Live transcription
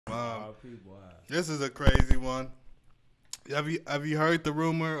This is a crazy one. Have you heard the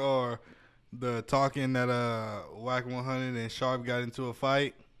rumor or the talking that Wack 100 and Sharp got into a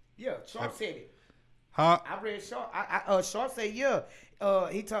fight? Yeah, Sharp said it. Huh? I read Sharp. Sharp said yeah.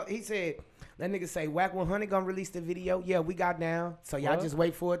 He said that nigga say Wack 100 gonna release the video. Yeah, we got down. So y'all just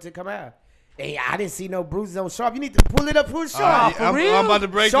wait for it to come out. Hey, I didn't see no bruises on Sharp. You need to pull it up for Sharp. I'm about to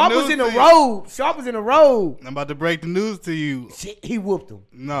break Sharp the news. Was in the road. Sharp was in the road. I'm about to break the news to you. Shit, he whooped him.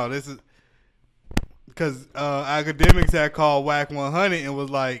 No, this is because academics had called Wack 100 and was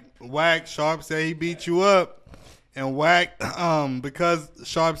like, Wack, Sharp said he beat you up, and Wack, because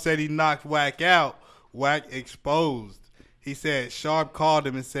Sharp said he knocked Wack out, Wack exposed. He said Sharp called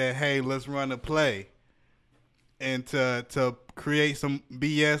him and said, hey, let's run a play, and to create some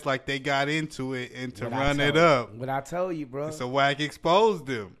BS like they got into it and to run it up. What I told you, bro. So Wack exposed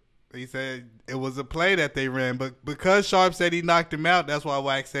him. He said it was a play that they ran, but because Sharp said he knocked him out, that's why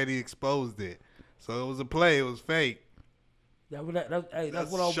Wack said he exposed it. So it was a play. It was fake.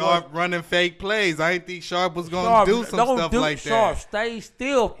 That's what Sharp running fake plays. I didn't think Sharp was going to do some stuff like Sharp, that. stay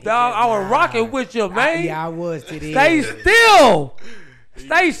still, dog. I was rocking with you, man. I was today. Stay still.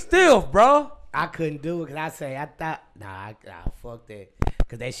 Stay still, bro. I couldn't do it because I thought, fuck that.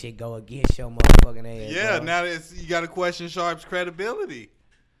 Because that shit go against your motherfucking ass. Yeah, bro. now you got to question Sharp's credibility.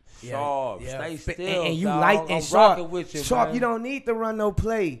 Sharp, stay still, and you dog. like and I'm Sharp, rocking with you, Sharp, man. you don't need to run no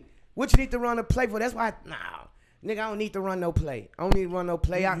play. What you need to run a play for? That's why, nigga, I don't need to run no play. I don't need to run no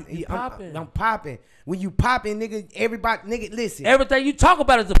play. I'm popping. When you popping, nigga, everybody, nigga, listen. Everything you talk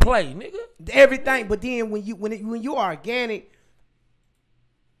about is a play, nigga. Everything, but then when you are organic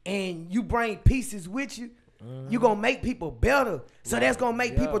and you bring pieces with you, you gonna make people better. So that's gonna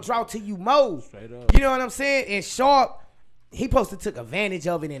make people draw to you more. Straight up. You know what I'm saying? And Sharp, he supposed to took advantage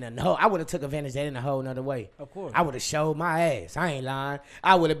of it in a whole. I would have took advantage of that in a whole nother way. Of course. I would have showed my ass. I ain't lying.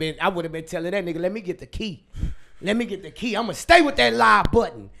 I would have been telling that nigga, let me get the key. Let me get the key. I'ma stay with that live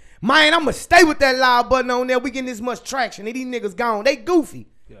button. Man, I'ma stay with that live button on there. We getting this much traction. And these niggas gone. They goofy.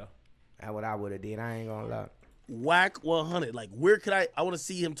 Yeah. That's what I would have did. I ain't gonna lie. Wack 100. Like, where could I want to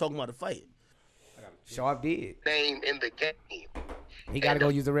see him talking about the fight. Sharp did. Name in the game. He gotta go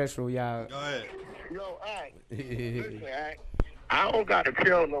use the restroom, y'all. Go ahead. Yo, Ack. Listen, Ack. I don't got to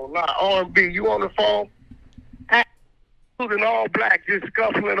tell no lie. R&B, you on the phone? Ack, and all black just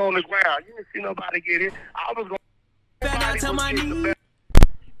scuffling on the ground. You didn't see nobody get hit. I was going to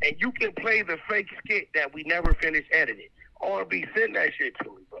and you can play the fake skit that we never finished editing. R&B, send that shit to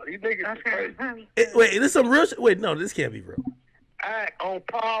me, bro. These niggas is crazy. Wait, is this some real shit? Wait, no, this can't be real. Act on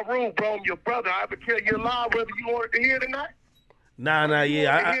Paru, bro. I'm your brother. I ever tell you a lie whether you wanted to hear it or not? Nah,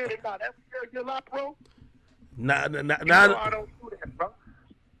 yeah. I hear it or not. That's tell you a lie, bro. Nah. You know I don't do that, bro.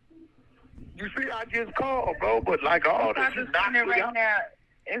 You see, I just called, bro, but like all this is not right now.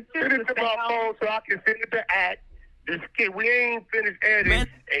 It's just send it to my phone so I can send it to Act. This kid, we ain't finished editing,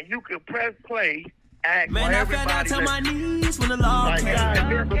 and you can press play. Act man, I fell down to my knees when the law came. I'm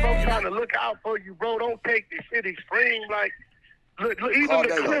trying to look out for you, bro. Don't take this shit extreme. Like, look even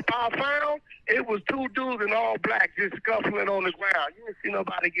the clip I found, it was two dudes in all black just scuffling on the ground. You didn't see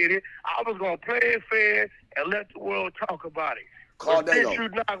nobody get hit. I was gonna play it fair and let the world talk about it. Since you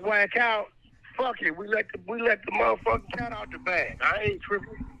knock Wack out, fuck it. We let the motherfucking cat out the bag. I ain't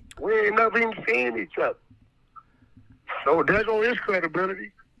tripping. We ain't never even seen each other. So there go his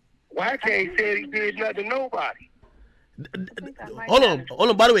credibility. Wack ain't said he did nothing to nobody. Hold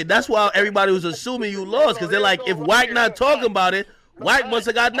on. By the way, that's why everybody was assuming you lost, because they're like, if Wack not talking about it, Wack must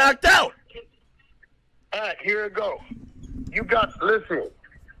have got knocked out. All right, here it go. You got this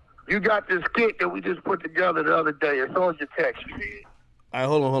skit that we just put together the other day. It's on your text. You see it? All right,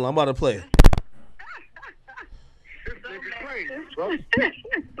 hold on. I'm about to play it. This nigga crazy, bro.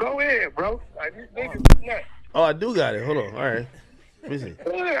 Go ahead, bro. Like, this nigga's nuts. Oh, I do got it. Hold on. All right. Let me see.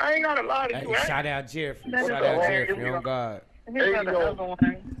 I ain't got a lot of you. Shout out Jeffrey. Shout out Jeffrey. On God. Let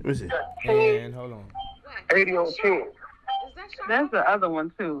me see. And hold on. 80 on 10. That's the other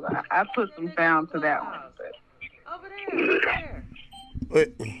one too. I put some sound to that one. Over there.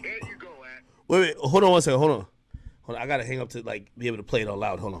 Wait. There you go, Ack. Wait. Hold on one second. Hold on. I gotta hang up to like be able to play it out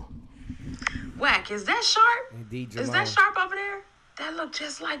loud. Hold on. Wack, is that Sharp? Is that Sharp over there? That look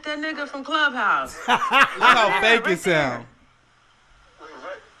just like that nigga from Clubhouse. Look how fake it sound.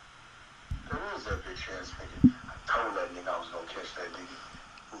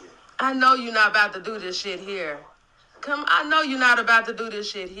 I know you're not about to do this shit here. I know you're not about to do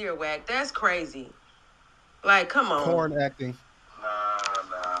this shit here, Wack. That's crazy. Like, come on. Porn acting. Nah.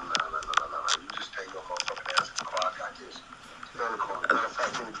 You just take your motherfucking ass in the car. I got this. Get in the car. Matter of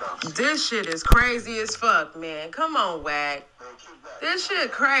fact, anytime. This shit is crazy as fuck, man. Come on, Wack. Man, This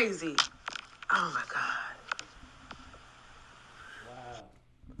shit crazy. Oh my God.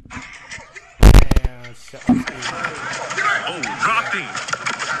 Oh, dropped him.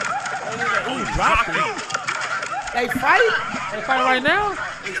 Oh, dropped him. They fight? They fight right now?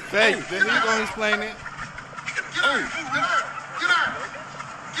 It's fake. Then he's gonna explain it.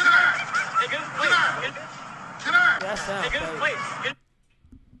 That sounds fake.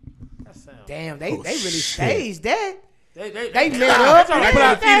 That sounds. Damn, they really staged that. They met up. trying to put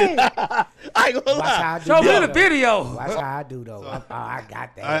out I ain't gonna Watch how lie. I do Show me though. the video. Watch how I do though. I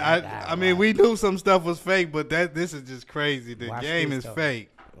got that. I mean, we knew some stuff was fake, but this is just crazy. The Watch game this, is though. fake.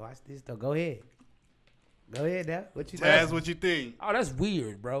 Watch this though. Go ahead. Go ahead now. What you Taz, think? what you think? Oh, that's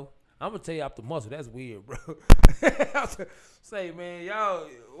weird, bro. I'm gonna tell you off the muscle. That's weird, bro. Say, man, y'all,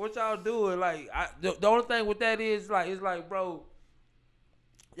 what y'all doing? Like, the only thing with that is like, bro,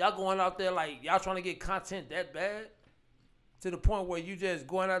 y'all going out there like y'all trying to get content that bad to the point where you just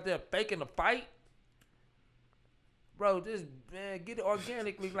going out there faking a fight, bro. Just man, get it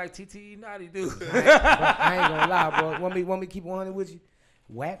organically like TTE Notti do. I ain't gonna lie, bro. Want me to keep 100 with you?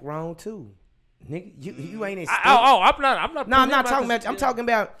 Wack wrong too, nigga. You ain't in. I'm not. No, I'm not talking about. I'm talking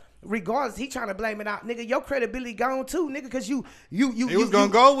about. Regardless, he trying to blame it out, nigga. Your credibility gone too, nigga, because you was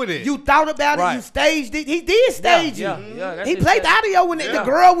gonna go with it. You thought about it. You staged it. He did stage it. Yeah, he played the audio when the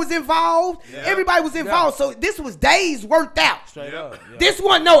girl was involved. Yeah. Everybody was involved. So this was days worked out. Straight up. Yeah. This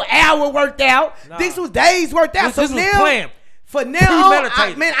wasn't no hour worked out. Nah. This was days worked out. This was planned. For now on,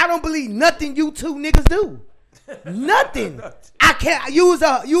 I don't believe nothing you two niggas do. Nothing. I can't use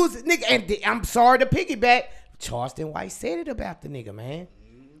nigga. And I'm sorry to piggyback. Charleston White said it about the nigga, man.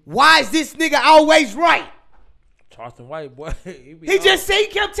 Why is this nigga always right? Charleston White, boy. He just said, he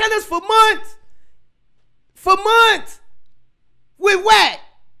kept telling us for months. For months. With Wack.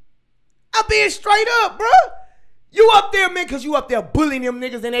 I'm being straight up, bro. You up there, man, because you up there bullying them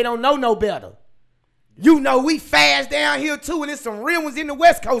niggas and they don't know no better. You know we fast down here too, and there's some real ones in the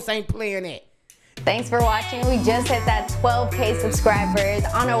West Coast ain't playing that. Thanks for watching. We just hit that 12K subscribers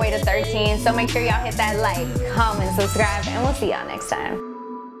on our way to 13. So make sure y'all hit that like, comment, subscribe, and we'll see y'all next time.